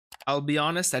I'll be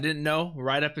honest, I didn't know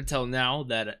right up until now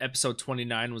that episode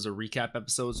 29 was a recap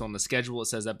episode. So on the schedule, it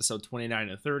says episode 29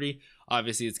 and 30.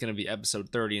 Obviously, it's going to be episode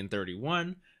 30 and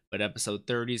 31, but episode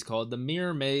 30 is called The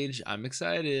Mirror Mage. I'm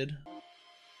excited.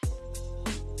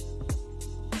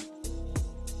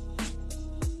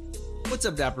 What's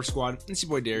up, Dapper Squad? It's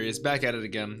your boy Darius, back at it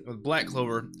again with Black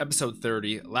Clover, episode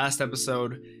 30. Last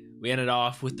episode, we ended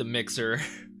off with the mixer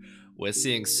with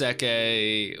seeing Seke.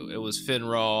 It was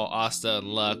Finral, Asta, and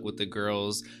Luck with the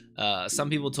girls. Some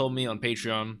people told me on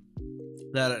Patreon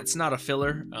that it's not a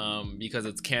filler because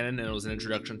it's canon and it was an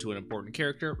introduction to an important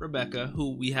character, Rebecca,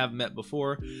 who we have met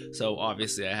before. So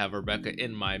obviously I have Rebecca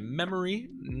in my memory,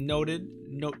 noted,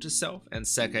 note to self, and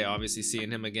Seke obviously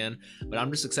seeing him again. But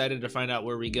I'm just excited to find out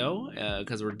where we go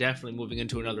because we're definitely moving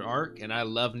into another arc, and I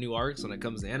love new arcs when it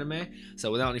comes to anime. So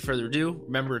without any further ado,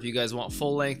 remember, if you guys want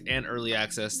full length and early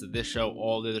access to this show,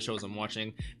 all the other shows I'm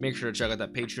watching, make sure to check out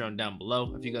that Patreon down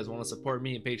below. If you guys want to support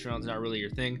me, and Patreon's not really your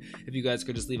thing, if you guys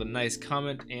could just leave a nice comment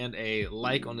and a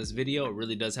like on this video, it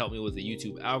really does help me with the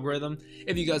YouTube algorithm.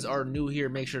 If you guys are new here,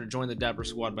 make sure to join the Dapper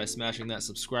Squad by smashing that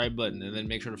subscribe button, and then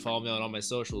make sure to follow me on all my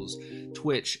socials,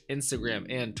 Twitch, Instagram,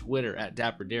 and Twitter at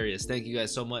DapperDarius. Thank you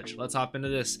guys so much. Let's hop into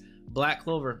this. Black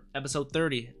Clover, episode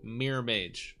 30, Mirror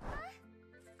Mage.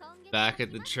 Back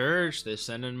at the church, they're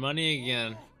sending money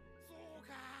again.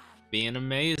 Being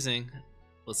amazing.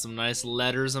 With some nice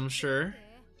letters, I'm sure.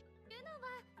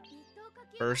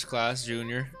 First class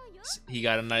junior. He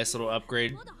got a nice little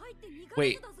upgrade.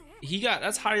 Wait,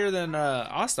 that's higher than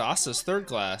Asta. Asta's third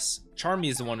class.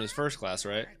 Charmy's the one who's first class,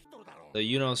 right? So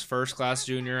Yuno's first class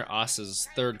junior, Asta's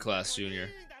third class junior.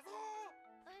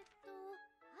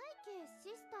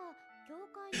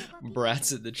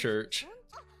 Brats at the church.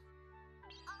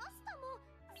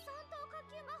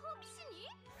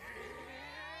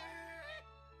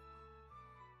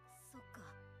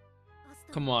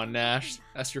 Come on, Nash.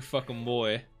 That's your fucking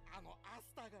boy.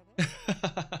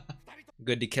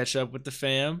 Good to catch up with the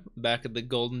fam back at the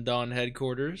Golden Dawn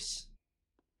headquarters.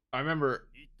 I remember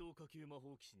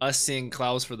us seeing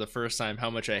Klaus for the first time, how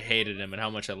much I hated him and how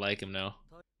much I like him now.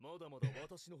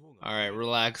 Alright,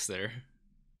 relax there.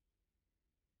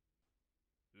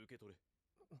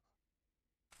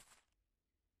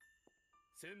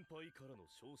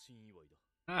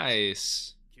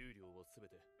 Nice.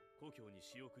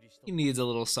 He needs a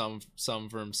little something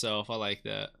for himself. I like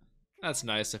that. That's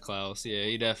nice of Klaus. Yeah,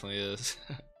 he definitely is.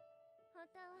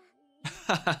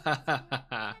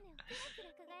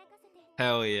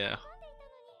 Hell yeah.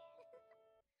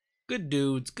 Good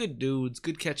dudes,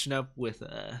 good catching up with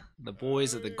the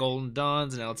boys at the Golden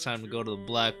Dawns. Now it's time to go to the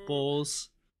Black Bulls.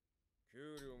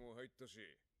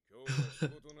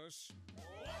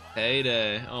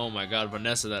 Heyday. Oh my god,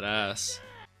 Vanessa, that ass.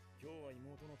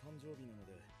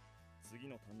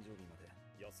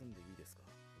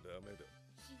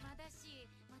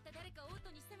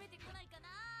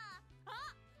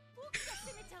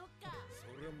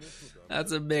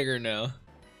 That's a bigger no.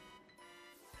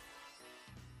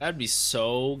 That'd be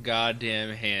so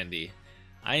goddamn handy.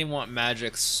 I want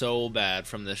magic so bad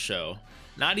from this show.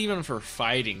 Not even for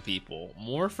fighting people,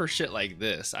 more for shit like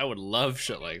this. I would love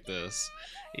shit like this.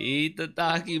 Eat the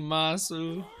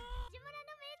takimasu.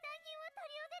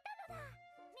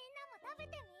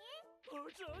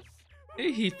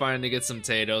 He finally gets some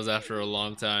potatoes after a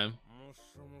long time.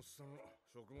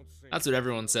 That's what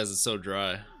everyone says, it's so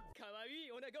dry.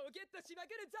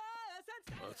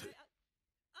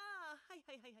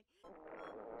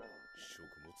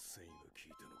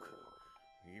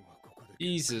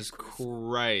 Jesus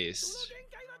Christ.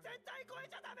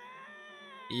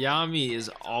 Yami is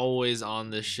always on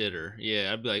the shitter.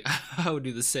 Yeah, I'd be like, I would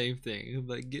do the same thing. I'd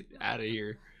be like, get out of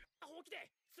here.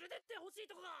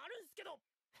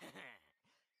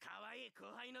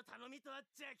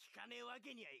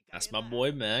 That's my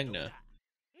boy Magna.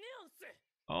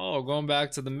 Oh, going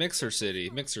back to the Mixer City,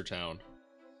 Mixer Town.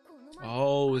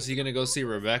 Oh, is he gonna go see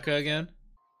Rebecca again?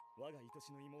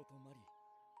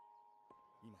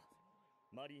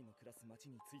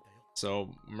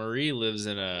 So Marie lives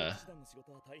in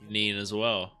Neen as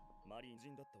well.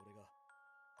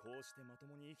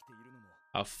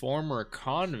 A former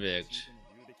convict.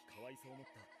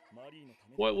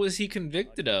 What was he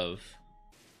convicted of?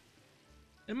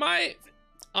 Am I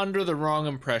under the wrong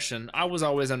impression? I was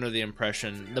always under the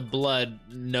impression the blood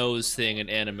nose thing in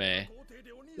anime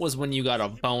was when you got a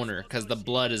boner, because the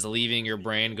blood is leaving your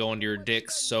brain going to your dick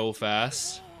so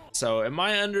fast. So am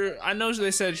I under, I know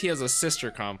they said he has a sister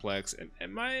complex.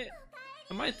 Am I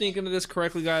thinking of this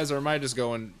correctly, guys, or am I just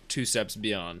going 2 steps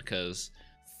beyond? Because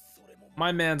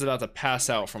my man's about to pass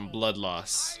out from blood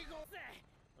loss.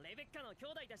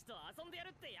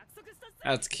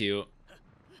 That's cute.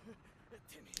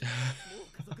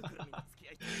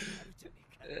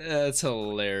 That's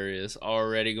hilarious.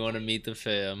 Already going to meet the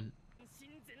fam.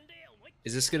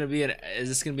 Is this gonna be an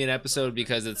episode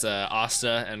because it's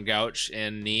Asta and Gauche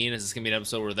and Neen? Is this gonna be an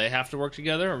episode where they have to work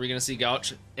together? Are we gonna see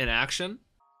Gauche in action?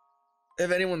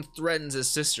 If anyone threatens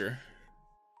his sister,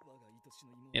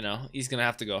 you know, he's gonna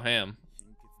have to go ham.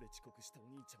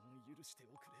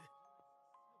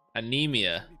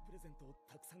 Anemia.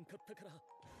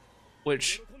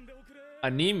 Which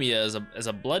anemia is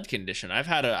a blood condition. I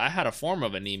had a form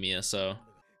of anemia, so.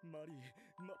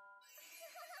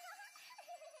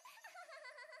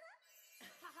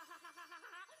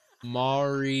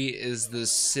 Mari is the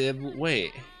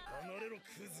wait.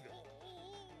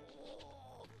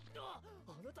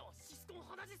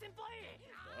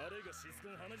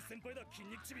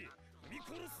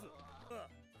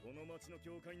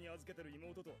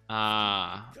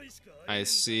 Ah, I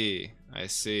see. I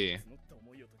see.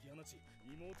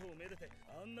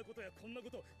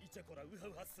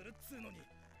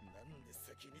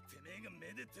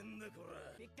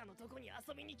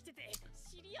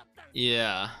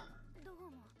 Yeah.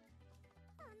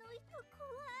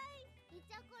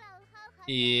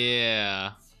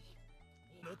 Yeah.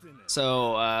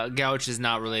 So, Gauche is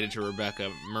not related to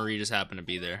Rebecca. Marie just happened to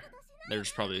be there.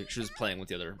 She was playing with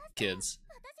the other kids.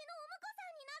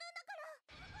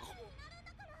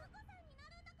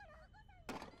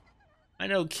 I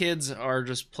know kids are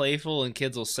just playful and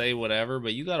kids will say whatever,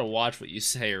 but you gotta watch what you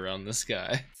say around this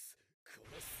guy.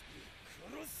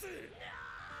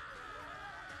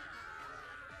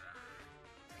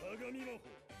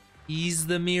 He's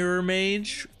the mirror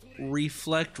mage.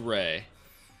 Reflect ray.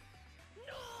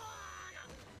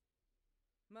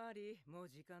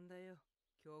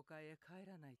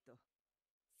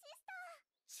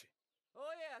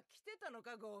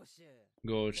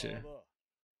 Gauche.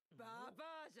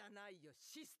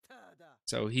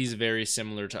 So he's very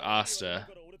similar to Asta.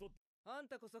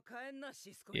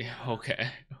 Yeah, okay.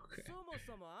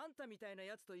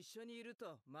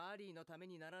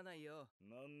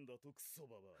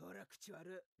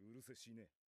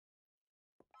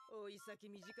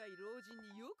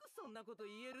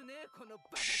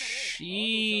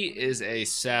 She is a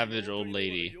savage old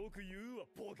lady.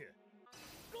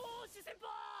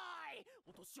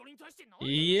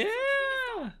 Yeah.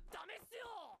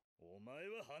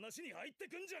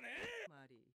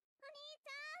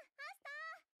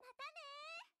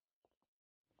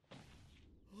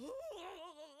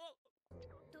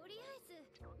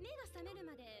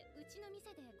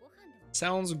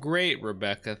 Sounds great,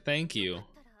 Rebecca. Thank you.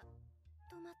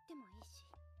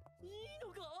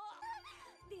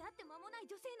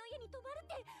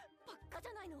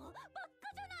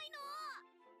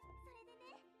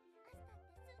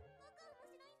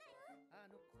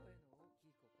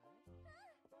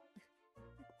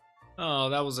 Oh,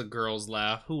 that was a girl's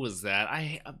laugh. Who was that?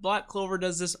 Black Clover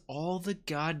does this all the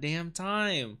goddamn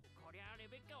time.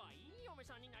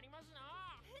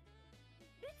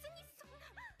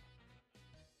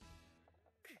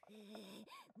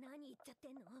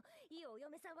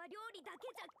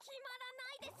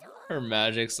 Her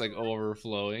magic's like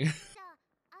overflowing.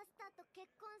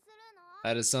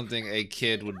 That is something a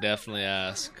kid would definitely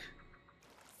ask.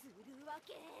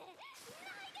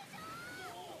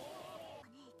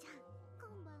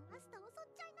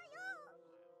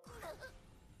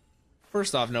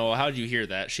 First off, Noah, how did you hear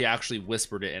that? She actually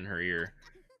whispered it in her ear.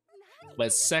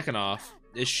 But second off,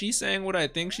 is she saying what I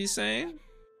think she's saying?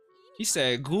 She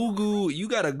said, "Goo goo, you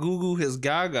gotta goo goo his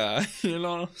gaga." You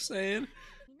know what I'm saying?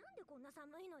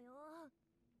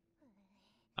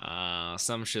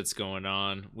 Some shit's going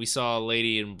on. We saw a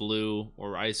lady in blue,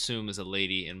 or I assume is a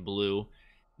lady in blue.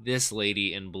 This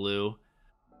lady in blue.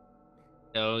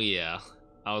 Oh yeah,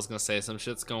 I was gonna say some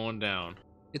shit's going down.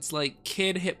 It's like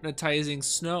kid hypnotizing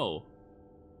Snow.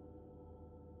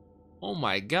 Oh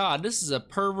my god, this is a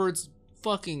pervert's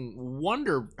fucking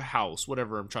wonder house,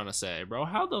 whatever I'm trying to say, bro.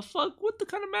 How the fuck, what the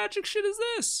kind of magic shit is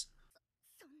this?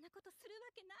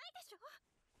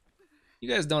 You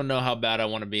guys don't know how bad I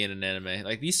want to be in an anime.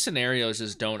 Like, these scenarios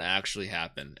just don't actually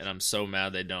happen, and I'm so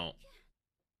mad they don't.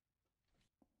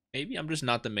 Maybe I'm just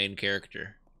not the main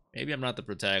character. Maybe I'm not the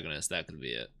protagonist, that could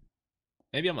be it.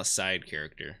 Maybe I'm a side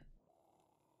character.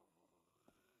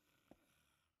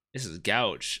 This is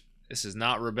Gauche. This is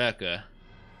not Rebecca.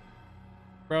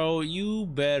 Bro, you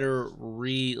better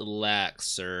relax,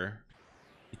 sir.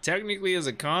 He technically is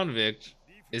a convict.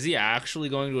 Is he actually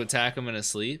going to attack him in his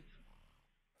sleep?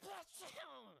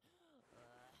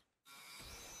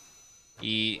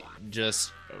 He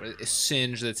just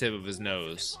singed the tip of his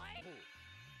nose.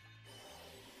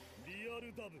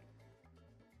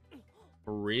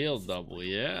 Real double,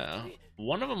 yeah.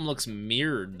 One of them looks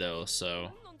mirrored though, so,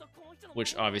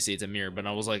 which obviously it's a mirror, but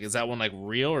I was like, is that one like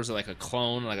real or is it like a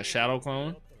clone, like a shadow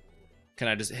clone? Can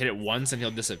I just hit it once and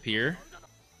he'll disappear?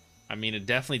 I mean, it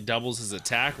definitely doubles his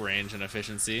attack range and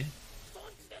efficiency.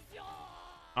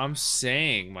 I'm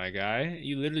saying, my guy,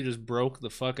 you literally just broke the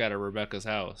fuck out of Rebecca's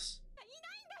house.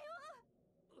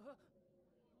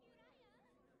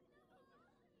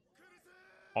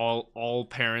 All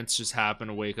parents just happen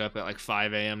to wake up at like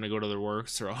 5 a.m. to go to their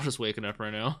works. They're all just waking up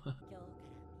right now.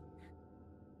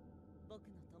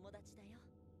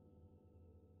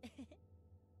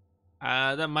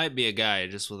 That might be a guy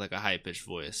just with like a high-pitched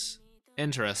voice.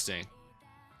 Interesting.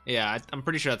 Yeah, I'm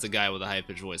pretty sure that's a guy with a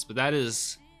high-pitched voice, but that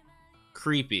is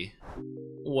creepy.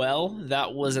 Well,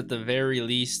 that was at the very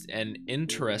least an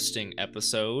interesting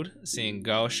episode, seeing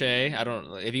Gauche. I don't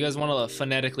know if you guys want to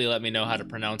phonetically let me know how to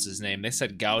pronounce his name. They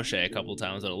said Gauche a couple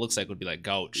times, but it looks like it would be like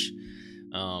Gauche.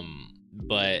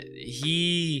 But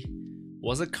he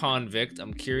was a convict.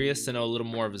 I'm curious to know a little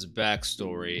more of his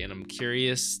backstory, and I'm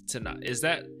curious to know, is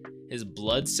that his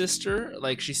blood sister?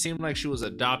 Like, she seemed like she was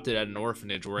adopted at an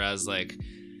orphanage, whereas like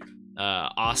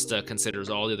Asta considers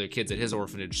all the other kids at his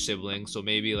orphanage siblings, so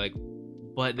maybe like,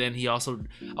 but then he also,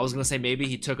 I was gonna say maybe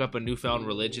he took up a newfound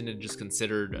religion and just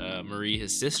considered Marie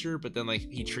his sister, but then like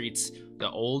he treats the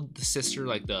old sister,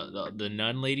 like the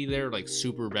nun lady there, like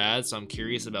super bad, so I'm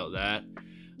curious about that.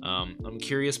 I'm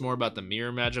curious more about the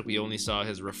mirror magic. We only saw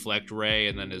his reflect ray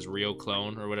and then his real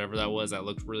clone or whatever that was. That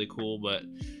looked really cool, but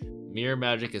mirror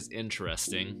magic is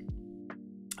interesting.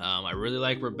 I really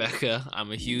like Rebecca.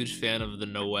 I'm a huge fan of the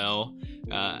Noelle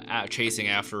chasing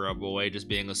after a boy, just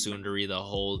being a tsundere the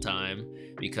whole time,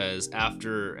 because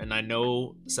after, and I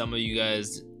know some of you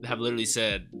guys have literally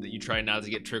said that you try not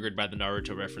to get triggered by the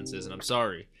Naruto references, and I'm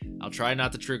sorry, I'll try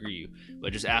not to trigger you,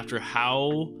 but just after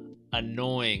how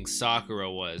annoying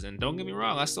Sakura was, and don't get me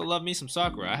wrong, I still love me some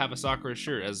Sakura. I have a Sakura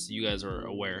shirt, as you guys are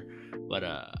aware, but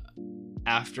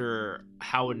after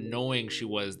how annoying she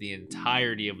was the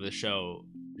entirety of the show,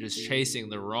 just chasing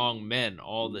the wrong men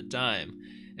all the time,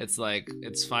 it's like,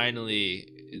 it's finally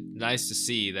nice to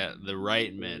see that the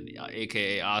right men,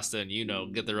 aka Asta and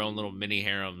Yuno, get their own little mini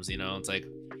harems. You know, it's like,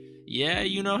 yeah,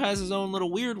 Yuno has his own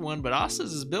little weird one, but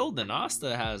Asta's is building.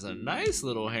 Asta has a nice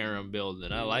little harem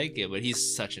building. I like it, but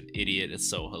he's such an idiot. It's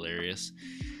so hilarious.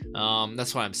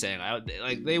 That's why I'm saying,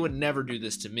 like, they would never do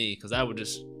this to me, because I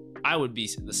would be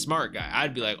the smart guy.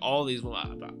 I'd be like, all these,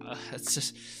 it's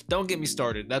just, don't get me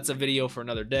started. That's a video for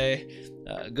another day.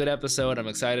 Good episode. I'm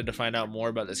excited to find out more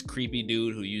about this creepy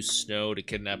dude who used snow to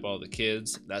kidnap all the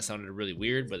kids. That sounded really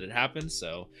weird, but it happened.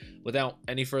 So without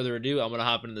any further ado, I'm going to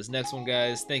hop into this next one,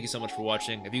 guys. Thank you so much for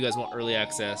watching. If you guys want early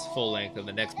access, full length of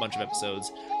the next bunch of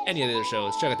episodes, any of the other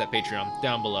shows, check out that Patreon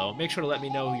down below. Make sure to let me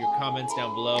know your comments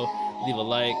down below. Leave a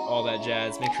like, all that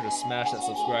jazz. Make sure to smash that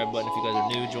subscribe button if you guys are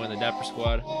new. Join the Dapper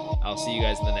Squad. I'll see you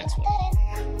guys in the next one.